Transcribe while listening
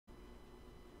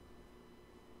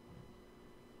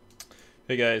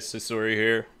Hey guys, Saisori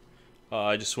here.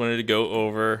 I just wanted to go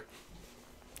over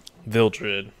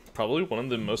Vildred, probably one of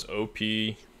the most OP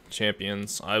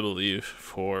champions, I believe,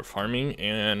 for farming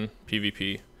and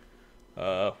PvP.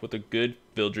 With a good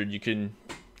Vildred, you can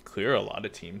clear a lot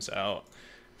of teams out,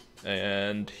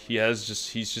 and he's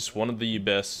just one of the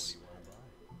best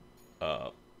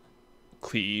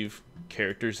Cleave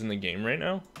characters in the game right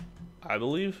now, I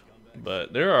believe.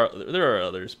 But there are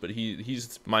others, but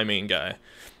he's my main guy.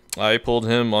 I pulled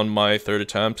him on my third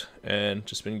attempt and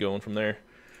just been going from there.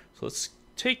 So let's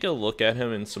take a look at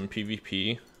him in some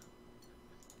PvP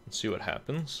and see what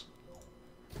happens.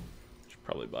 Should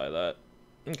probably buy that.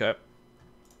 Okay.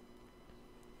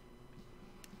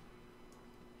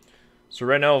 So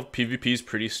right now PvP is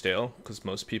pretty stale because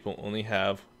most people only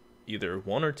have either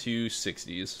one or two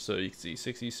 60s. So you can see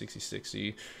 60, 60,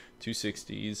 60, two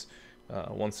 60s,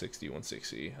 160,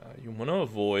 160. You want to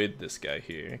avoid this guy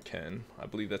here, Ken. I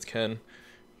believe that's Ken.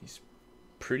 He's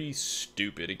pretty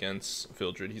stupid against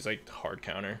Vildred. He's like hard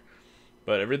counter.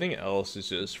 But everything else is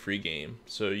just free game.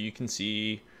 So you can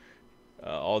see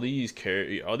all these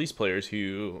players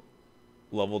who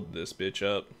leveled this bitch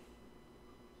up.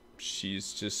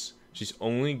 She's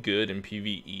only good in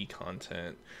PvE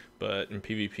content, but in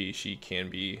PvP she can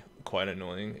be quite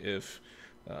annoying if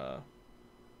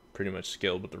pretty much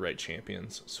scaled with the right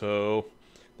champions. So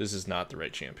this is not the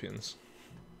right champions.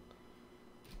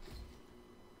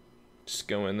 Just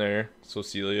go in there.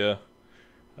 Cecilia,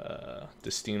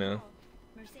 Destina.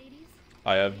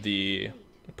 I have the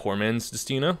poor man's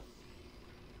Destina.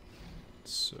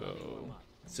 So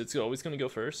Sid's always going to go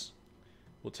first.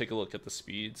 We'll take a look at the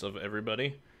speeds of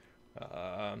everybody.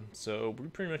 So we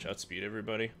pretty much outspeed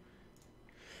everybody.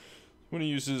 When he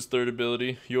uses his third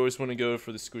ability, you always want to go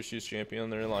for the squishiest champion in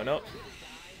their lineup.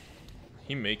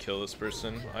 He may kill this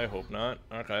person. I hope not.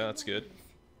 Okay, that's good.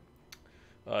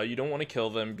 You don't want to kill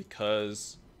them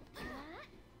because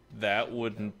that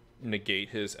would negate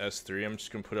his S3. I'm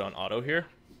just going to put it on auto here.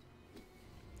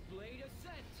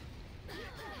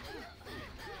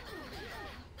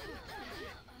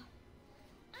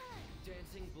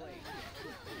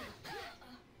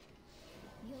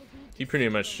 He pretty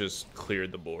much just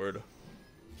cleared the board.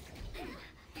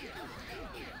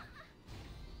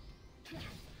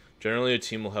 Generally, a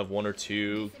team will have one or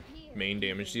two main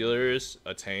damage dealers,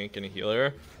 a tank, and a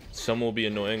healer. Some will be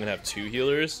annoying and have two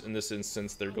healers. In this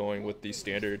instance, they're going with the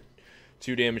standard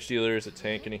two damage dealers, a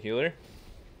tank, and a healer.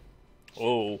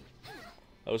 Oh,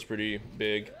 that was pretty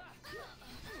big.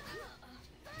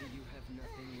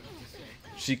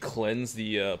 She cleansed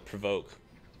the provoke.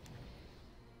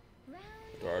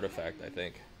 The artifact, I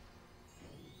think.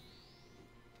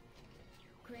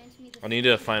 I need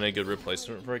to find a good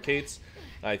replacement for Kate's.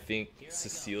 I think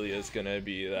Cecilia is gonna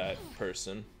be that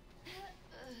person.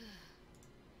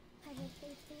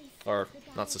 Or,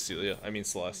 not Cecilia, I mean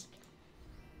Celeste.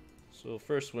 So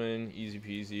first win, easy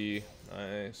peasy,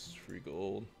 nice, free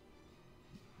gold.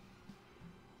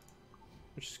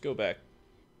 Let's just go back.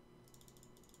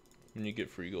 When you get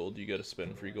free gold, you gotta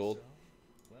spend free gold.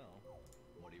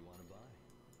 What do you want to buy?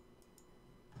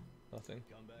 Nothing.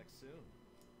 Come back soon.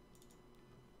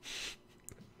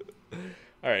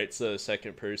 Alright, so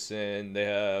second person, they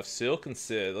have Silk and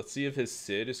Sid. Let's see if his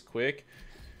Sid is quick.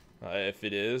 If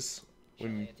it is,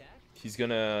 he's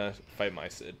gonna fight my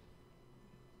Sid.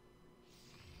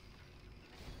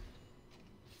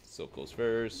 Silk goes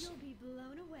first.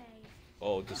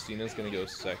 Oh, Destina's gonna go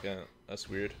second. That's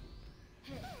weird.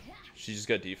 She just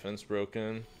got defense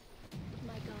broken.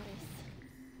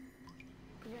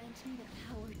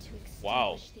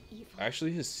 Wow.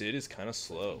 Actually, his Sid is kind of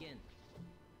slow.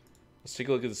 Let's take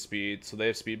a look at the speed. So they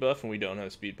have speed buff and we don't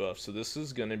have speed buff. So this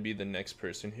is going to be the next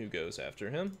person who goes after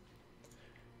him.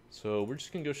 So we're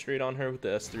just going to go straight on her with the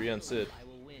S3 on Sid.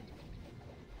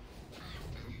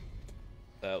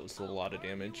 That was a lot of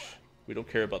damage. We don't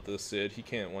care about this Sid. He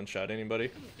can't one-shot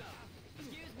anybody.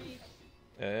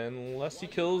 Unless he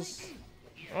kills...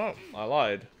 Oh, I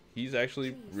lied. He's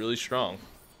actually really strong.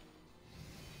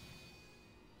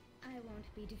 I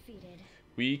won't be defeated.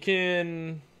 We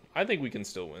can... I think we can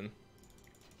still win.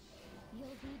 You'll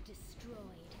be destroyed.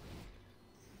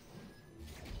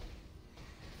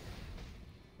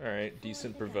 Alright,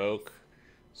 decent provoke.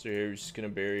 So here we're just gonna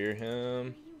barrier him. Are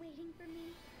you waiting for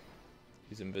me?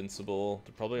 He's invincible.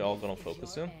 They're probably all gonna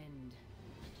focus him.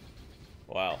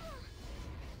 Wow.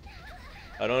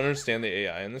 I don't understand the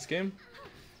AI in this game.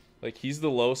 Like, he's the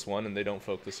lowest one and they don't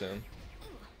focus him.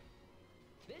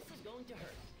 This is going to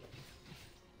hurt.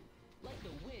 Like the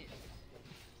wind.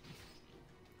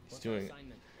 He's doing...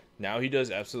 Now he does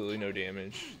absolutely no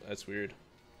damage. That's weird.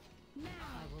 Now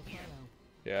I will follow.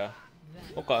 Yeah.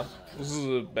 Okay, this is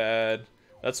a bad.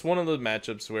 That's one of the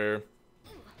matchups where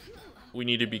we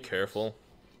need to be careful.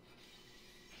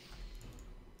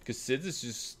 Because Sids is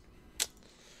just...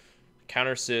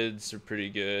 Counter Sids are pretty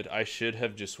good. I should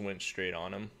have just went straight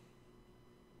on him.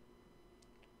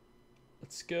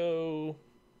 Let's go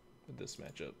with this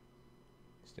matchup.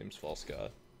 His name's False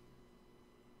God.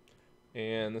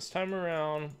 And this time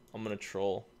around, I'm going to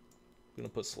troll. I'm going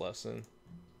to put Celeste in.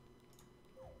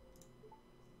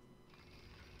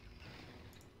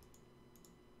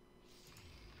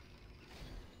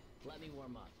 Let me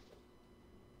warm up.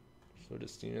 So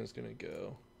Destina's going to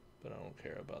go. But I don't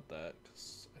care about that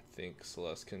because I think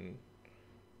Celeste can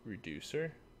reduce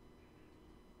her.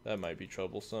 That might be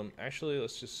troublesome. Actually,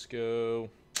 let's just go.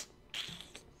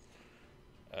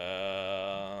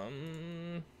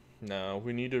 No,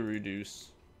 we need to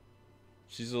reduce.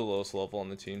 She's the lowest level on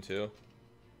the team too.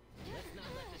 Let's not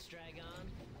let this drag on.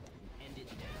 End it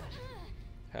now.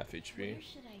 Half HP. Where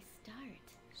should I start?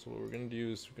 So what we're gonna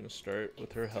do is we're gonna start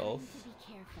with her Time health. to be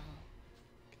careful.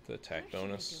 Get the attack Where should I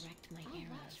bonus. direct my arrows?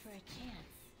 Watch for a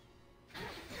chance.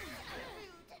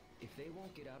 If they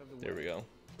won't get out of the way. There we go.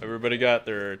 Everybody got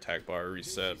their attack bar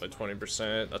reset by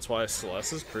 20%. That's why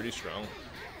Celeste is pretty strong.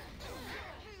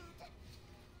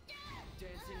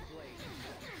 Dancing blade.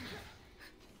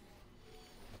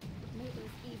 May those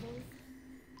evils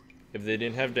If they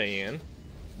didn't have Diane,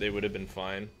 they would have been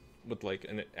fine with like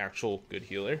an actual good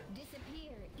healer.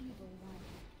 disappear, evil one.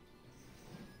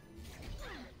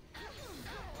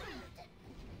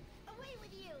 Away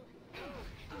with you!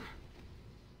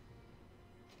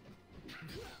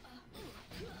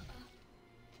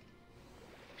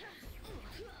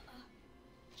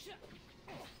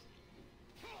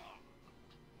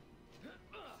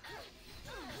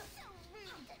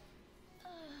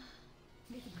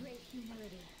 With great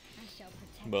humility, I shall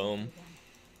protect Boom.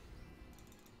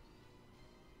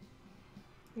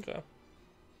 everyone. Okay.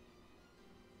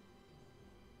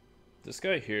 This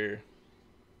guy here.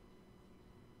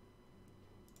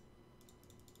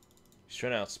 He's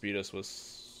trying to outspeed us with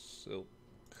Silk.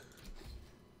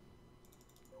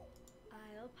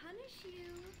 I'll punish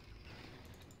you.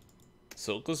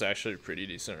 Silk is actually pretty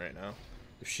decent right now.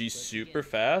 If she's super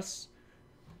fast,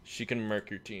 she can murk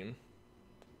your team.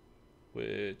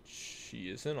 Which she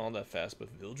isn't all that fast, but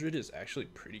Vildred is actually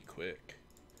pretty quick.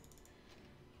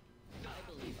 I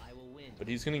believe I will win. But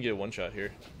he's gonna get one shot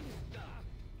here.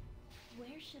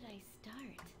 Where should I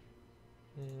start?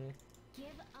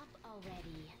 Give up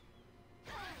already.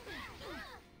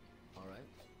 All right.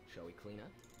 Shall we clean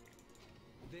up?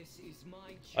 This is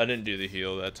my. I didn't do the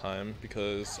heal that time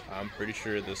because I'm pretty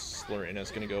sure this Lorena's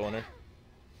gonna go on her.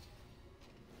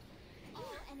 All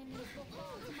enemies will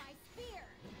fall to my spear.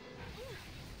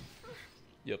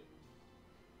 Yep.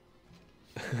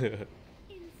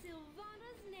 In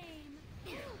Sylvana's name.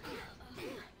 Get out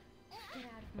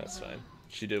of my That's way. fine.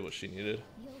 She did what she needed.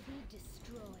 You'll be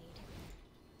destroyed.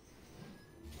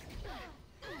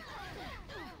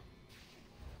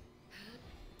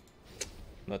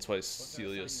 That's why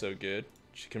Celia's so good.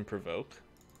 She can provoke.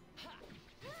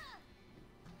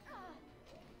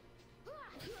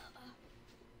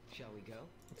 Shall we go?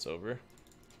 It's over.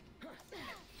 Do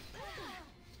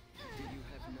you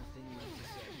have nothing left to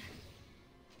say?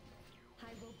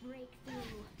 I will break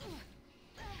through.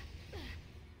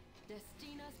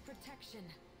 Destina's protection.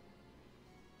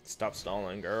 Stop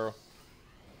stalling, girl.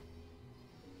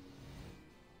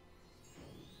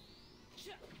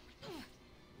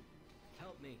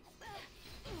 Help me.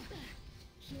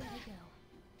 Here I go.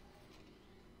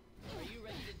 Are you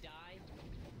ready to die?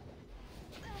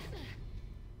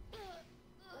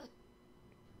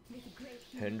 With great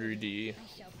Henry D. humility,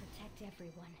 I shall protect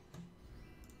everyone.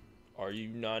 Are you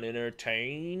not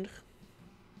entertained?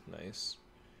 Nice.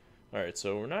 Alright,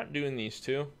 so we're not doing these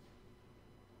two.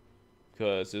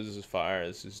 Because this is fire,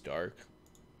 this is dark.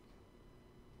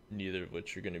 Neither of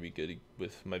which are going to be good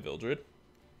with my Vildred.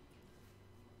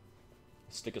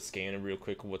 Stick a scan in real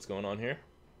quick of what's going on here.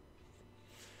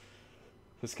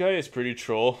 This guy is pretty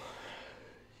troll.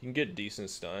 He can get decent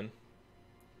stun.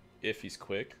 If he's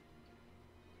quick.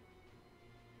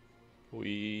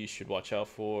 We should watch out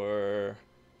for...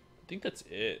 I think that's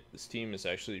it. This team is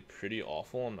actually pretty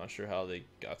awful. I'm not sure how they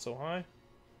got so high.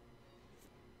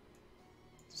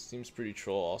 This team's pretty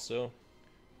troll also.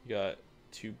 You got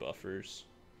 2 buffers.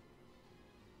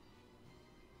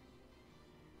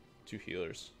 2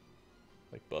 healers.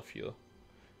 Like buff heal.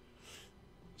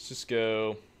 Let's just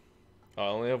go... Oh, I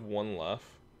only have 1 left.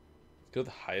 Let's go with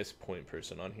the highest point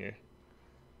person on here.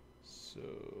 So...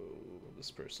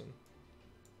 this person.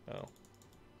 Oh.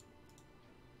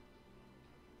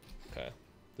 Okay.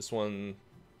 This one...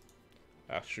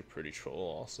 actually pretty troll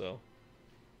also.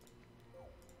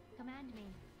 Command me.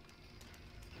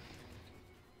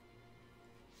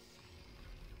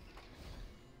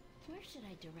 Where should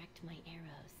I direct my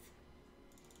arrows?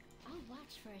 I'll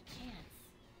watch for a chance.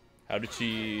 How did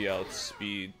she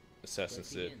outspeed Assassin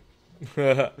Let's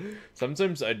Sid?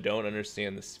 Sometimes I don't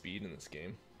understand the speed in this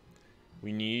game.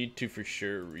 We need to for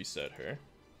sure reset her.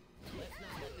 Let's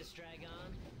not let this drag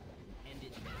on. End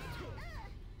it now.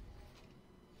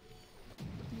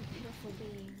 You pitiful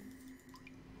being.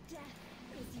 Death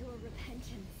is your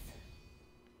repentance.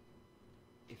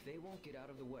 If they won't get out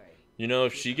of the way, You know,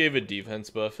 if she gave a defense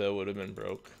buff, that would have been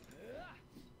broke.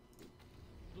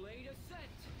 blade ascent.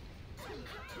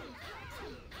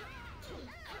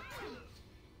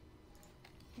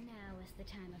 Now is the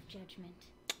time of judgment.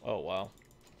 Oh wow.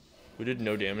 We did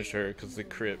no damage to her because the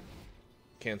crit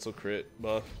cancel crit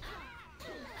buff.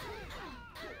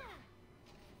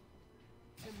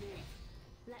 To me.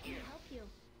 Let me help you.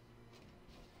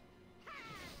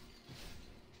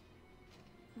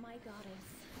 My goddess.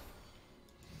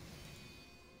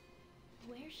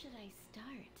 Where should I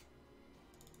start?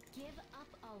 Give up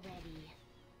already.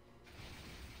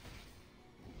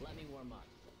 Let me warm up.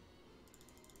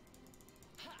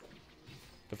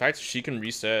 The fact that she can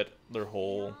reset their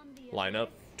whole lineup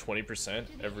 20%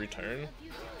 every turn,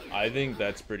 I think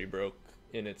that's pretty broke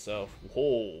in itself.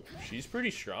 Whoa, she's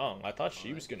pretty strong. I thought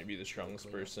she was going to be the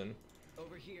strongest person.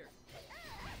 Over here.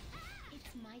 It's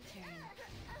my turn.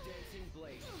 Dancing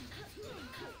blade.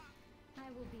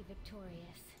 I will be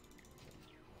victorious.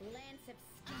 Lance of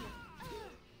steel.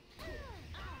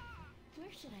 Where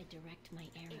should I direct my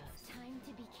arrows? It's time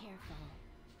to be careful.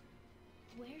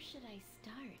 Where should I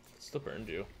start? What's the burn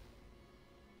do?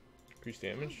 Increase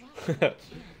damage? I'll watch for a chance.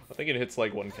 I think it hits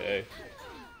like 1k.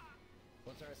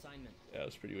 What's our assignment? Yeah,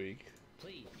 it's pretty weak.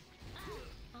 Please.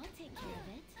 I'll take care of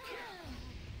it.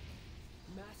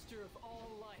 Master of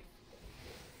all life.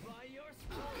 By your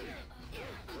splendor.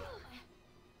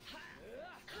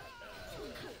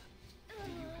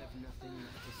 Do you have nothing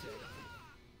to say?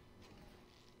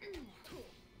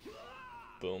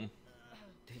 Boom.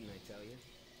 Didn't I tell you?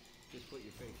 Just put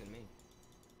your faith in me.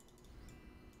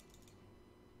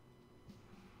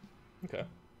 Okay.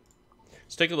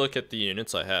 Let's take a look at the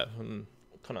units I have and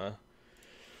kind of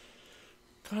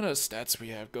stats we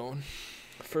have going.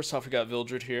 First off, we got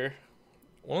Vildred here.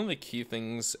 One of the key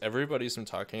things everybody's been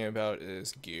talking about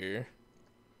is gear,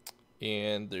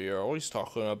 and they are always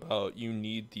talking about you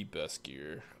need the best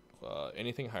gear,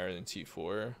 anything higher than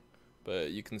T4.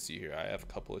 But you can see here I have a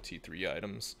couple of T3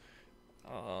 items.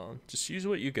 Just use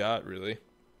what you got, really.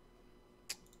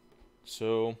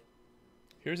 So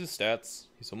here's his stats.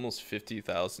 He's almost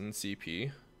 50,000 CP.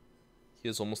 He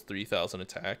has almost 3,000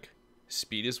 attack. His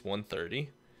speed is 130.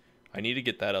 I need to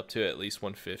get that up to at least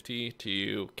 150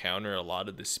 to counter a lot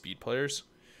of the speed players.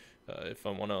 If I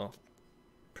want to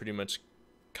pretty much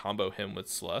combo him with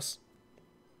Celeste.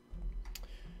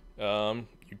 You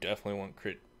definitely want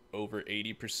crit over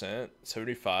 80%.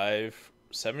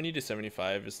 70 to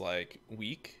 75 is like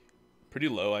weak. Pretty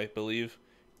low, I believe.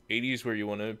 80 is where you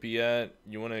want to be at.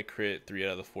 You want to crit 3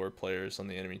 out of the 4 players on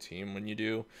the enemy team when you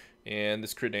do. And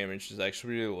this crit damage is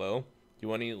actually really low. You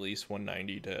want to at least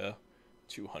 190 to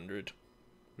 200,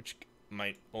 which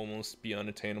might almost be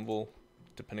unattainable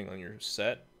depending on your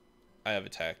set. I have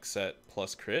attack set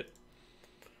plus crit.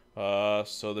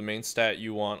 So the main stat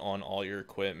you want on all your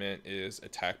equipment is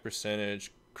attack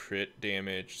percentage, crit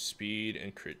damage, speed,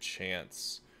 and crit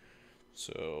chance.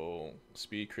 So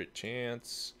speed, crit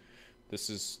chance. This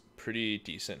is pretty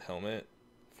decent helmet.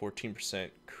 14%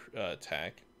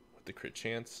 attack with the crit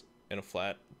chance and a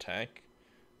flat attack.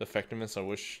 The effectiveness I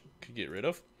wish could get rid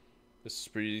of. This is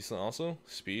pretty decent also.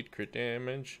 Speed, crit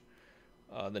damage.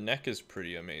 The neck is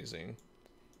pretty amazing.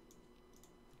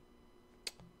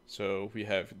 So we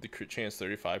have the crit chance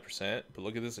 35%, but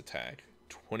look at this attack.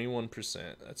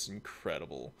 21%. That's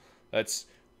incredible. That's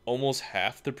almost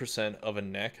half the percent of a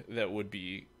neck that would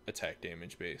be attack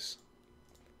damage base.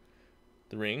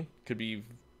 The ring could be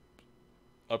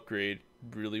upgrade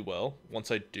really well.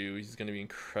 Once I do, he's going to be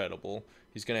incredible.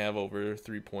 He's going to have over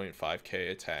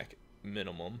 3.5k attack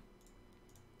minimum.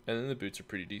 And then the boots are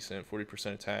pretty decent.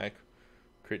 40% attack,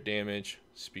 crit damage,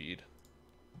 speed.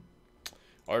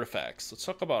 Artifacts. Let's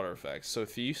talk about artifacts. So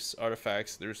Thief's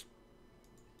artifacts,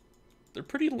 they're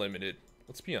pretty limited.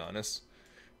 Let's be honest.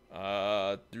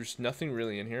 There's nothing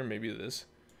really in here. Maybe this.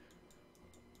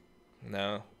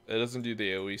 No, it doesn't do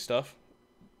the AoE stuff.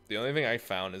 The only thing I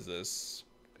found is this.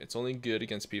 It's only good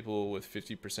against people with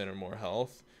 50% or more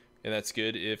health. And that's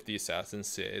good if the Assassin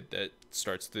Sid that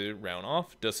starts the round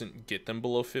off doesn't get them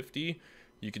below 50.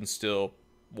 You can still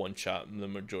one-shot the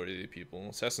majority of the people.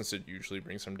 Assassin's Sid usually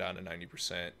brings them down to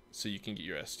 90%, so you can get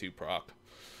your S2 proc.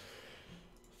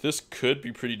 This could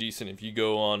be pretty decent if you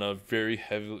go on a very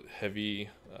heavy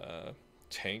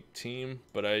tank team,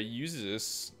 but I use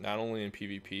this not only in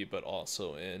PvP but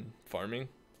also in farming.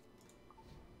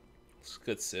 Let's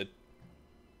get Sid.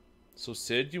 So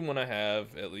Sid, you want to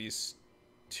have at least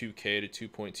 2k to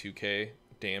 2.2k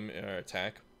damage or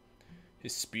attack.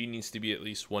 His speed needs to be at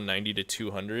least 190 to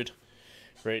 200.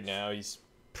 Right now he's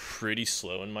pretty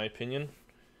slow in my opinion,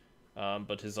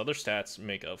 but his other stats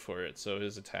make up for it. So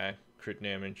his attack, crit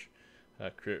damage,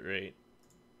 crit rate.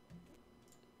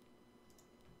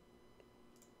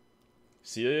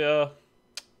 Celia,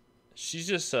 she's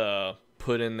just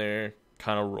put in there,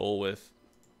 kind of roll with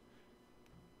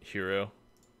hero,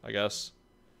 I guess.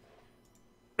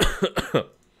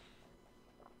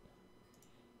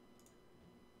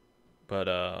 But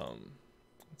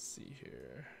let's see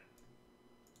here.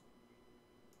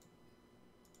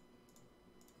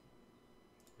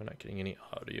 We're not getting any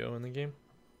audio in the game.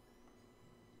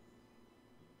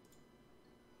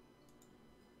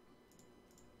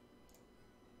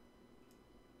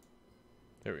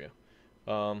 There we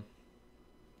go.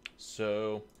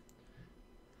 So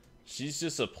she's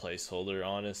just a placeholder,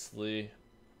 honestly.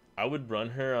 I would run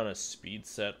her on a speed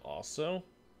set also,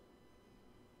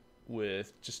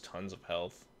 with just tons of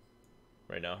health.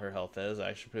 Right now her health is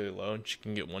actually pretty low and she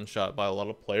can get one shot by a lot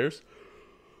of players.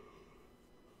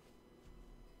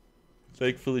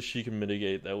 Thankfully she can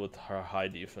mitigate that with her high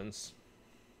defense.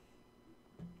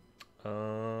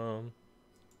 And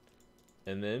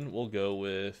then we'll go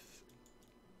with,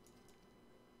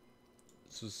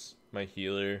 this is my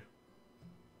healer.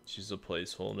 She's a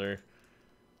placeholder.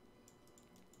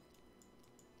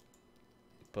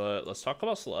 But let's talk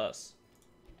about Celeste.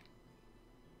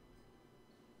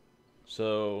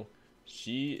 So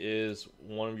she is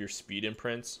one of your speed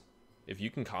imprints. If you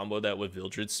can combo that with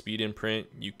Vildred's speed imprint,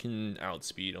 you can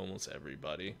outspeed almost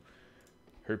everybody.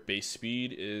 Her base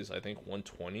speed is, I think,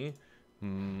 120.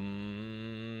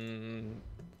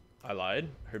 I lied.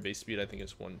 Her base speed, I think,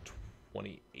 is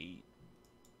 128.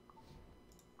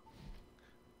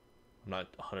 I'm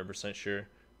not 100% sure.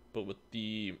 But with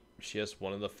she has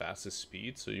one of the fastest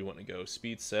speeds, so you want to go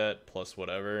speed set plus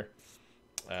whatever.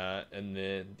 And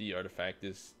then the artifact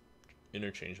is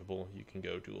interchangeable. You can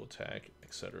go dual attack,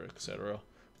 etc., etc.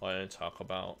 Well, I didn't talk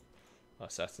about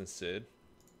Assassin's Sid.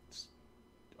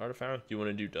 Artifact, you want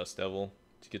to do Dust Devil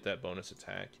to get that bonus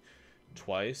attack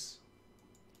twice.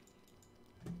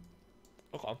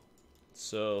 Okay.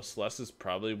 So Celeste is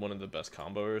probably one of the best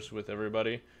comboers with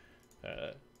everybody.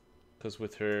 Because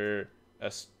with her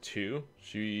S2,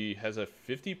 she has a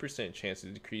 50% chance to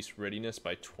decrease readiness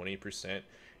by 20%.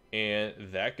 And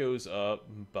that goes up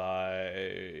by,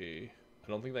 I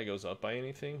don't think that goes up by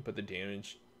anything, but the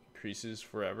damage increases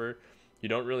forever. You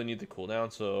don't really need the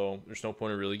cooldown, so there's no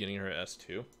point of really getting her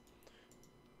S2.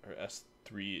 Her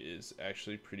S3 is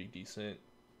actually pretty decent.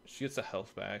 She gets the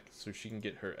health back, so she can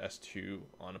get her S2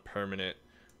 on a permanent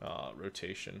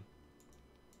rotation.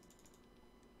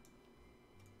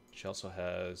 She also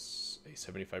has a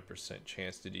 75%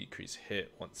 chance to decrease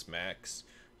hit once max.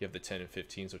 You have the 10 and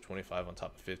 15, so 25 on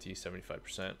top of 50,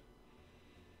 75%.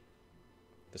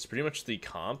 That's pretty much the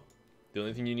comp. The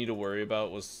only thing you need to worry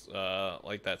about was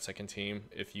like that second team.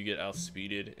 If you get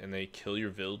outspeeded and they kill your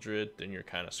Vildred, then you're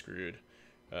kind of screwed.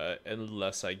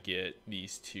 Unless I get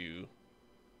these two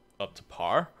up to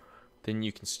par, then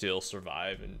you can still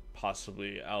survive and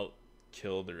possibly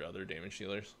out-kill their other damage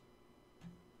dealers.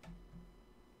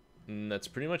 And that's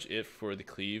pretty much it for the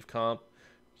Cleave comp.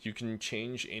 You can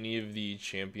change any of the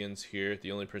champions here.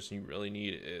 The only person you really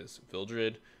need is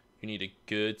Vildred. You need a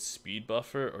good speed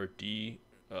buffer or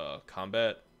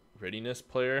combat readiness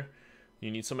player.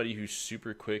 You need somebody who's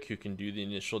super quick, who can do the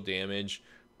initial damage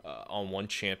on one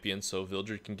champion, so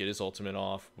Vildred can get his ultimate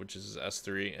off, which is his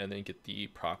S3, and then get the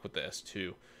proc with the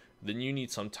S2. Then you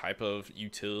need some type of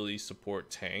utility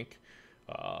support tank.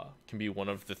 Can be one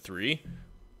of the three.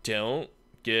 Don't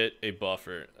get a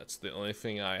buffer. That's the only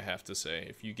thing I have to say.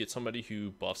 If you get somebody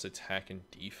who buffs attack and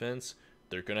defense,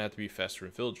 they're gonna have to be faster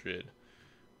than Vildred,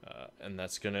 and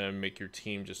that's gonna make your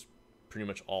team just pretty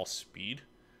much all speed.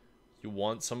 You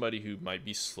want somebody who might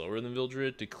be slower than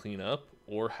Vildred to clean up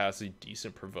or has a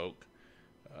decent provoke,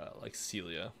 like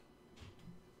Celia.